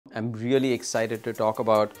I'm really excited to talk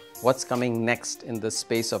about what's coming next in the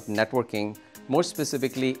space of networking, more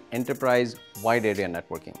specifically enterprise wide area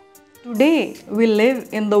networking. Today, we live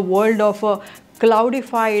in the world of a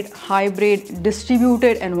cloudified, hybrid,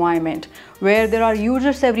 distributed environment where there are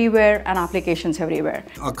users everywhere and applications everywhere.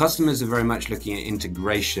 Our customers are very much looking at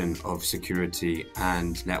integration of security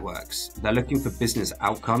and networks. They're looking for business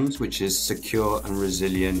outcomes, which is secure and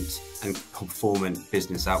resilient and performant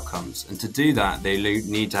business outcomes. And to do that, they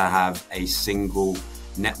need to have a single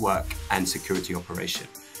network and security operation.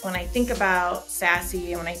 When I think about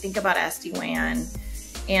SASE, when I think about SD-WAN,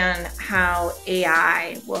 and how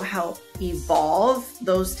AI will help evolve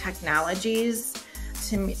those technologies,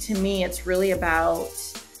 to me, it's really about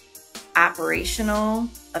operational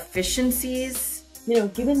efficiencies.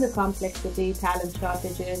 Given the complexity, talent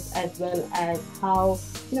shortages, as well as how,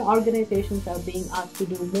 organizations are being asked to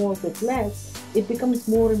do more with less, it becomes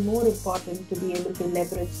more and more important to be able to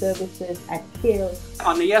leverage services at scale.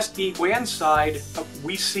 On the SD-WAN side,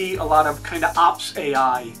 we see a lot of kind of ops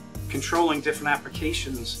AI, controlling different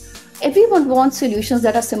applications. Everyone wants solutions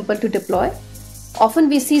that are simple to deploy. Often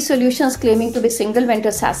we see solutions claiming to be single vendor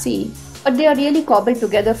SASE, but they are really cobbled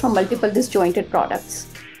together from multiple disjointed products.